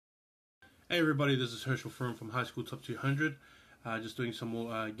Hey everybody, this is Herschel from High School Top 200. Just doing some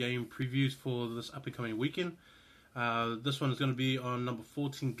more game previews for this up and coming weekend. This one is going to be on number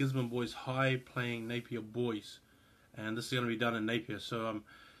 14, Gisborne Boys High playing Napier Boys. And this is going to be done in Napier. So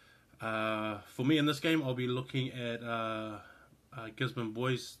for me in this game, I'll be looking at Gisborne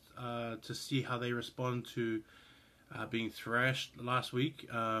Boys to see how they respond to being thrashed last week.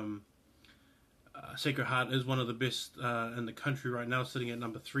 Sacred Heart is one of the best in the country right now, sitting at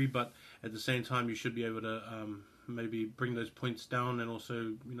number 3, but at the same time you should be able to maybe bring those points down and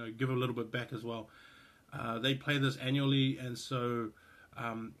also give a little bit back as well. They play this annually, and so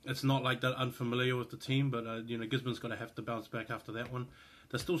it's not like they're unfamiliar with the team, but Gisborne's got to have to bounce back after that one.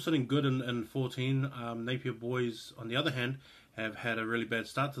 They're still sitting good in 14. Napier Boys, on the other hand, have had a really bad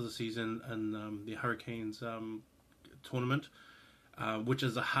start to the season in the Hurricanes tournament. Which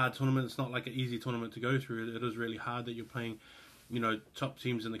is a hard tournament. It's not like an easy tournament to go through. It is really hard that you're playing, top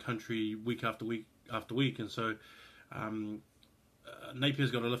teams in the country week after week after week. And so Napier's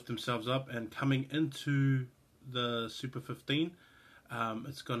got to lift themselves up. And coming into the Super 15,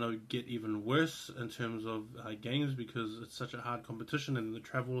 it's going to get even worse in terms of games because it's such a hard competition, and the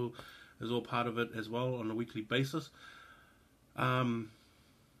travel is all part of it as well on a weekly basis.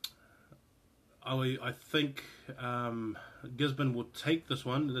 I think Gisborne will take this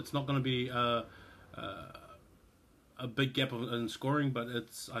one. It's not going to be a big gap in scoring, but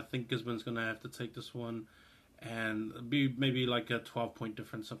I think Gisborne's going to have to take this one and be maybe like a 12-point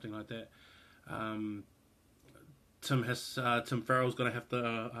difference, something like that. Tim Farrell's going to have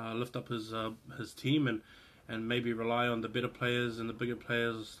to lift up his team and maybe rely on the better players and the bigger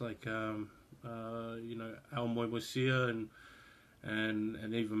players like Al Moibosia and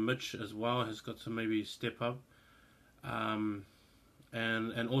even Mitch as well has got to maybe step up, and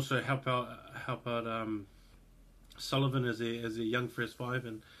also help out Sullivan as a young first five,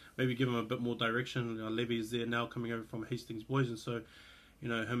 and maybe give him a bit more direction. Levy's there now, coming over from Hastings Boys, and so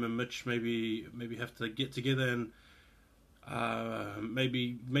him and Mitch maybe have to get together and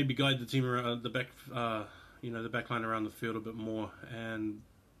maybe guide the team around the back, the back line around the field a bit more, and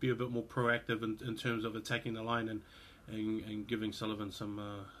be a bit more proactive in terms of attacking the line and giving Sullivan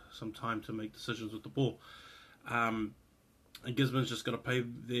some time to make decisions with the ball. And Gisborne's just got to play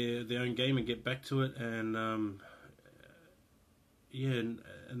their own game and get back to it, and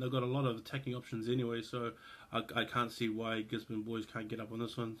they've got a lot of attacking options anyway, so I can't see why Gisborne Boys can't get up on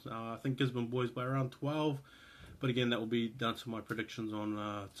this one. I think Gisborne Boys by around 12, but again, that will be down to my predictions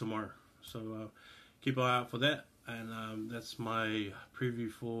on tomorrow. So keep an eye out for that, and that's my preview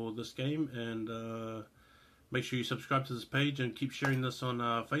for this game, and make sure you subscribe to this page and keep sharing this on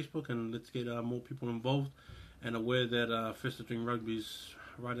Facebook, and let's get more people involved and aware that First String Rugby is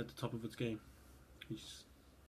right at the top of its game. Peace.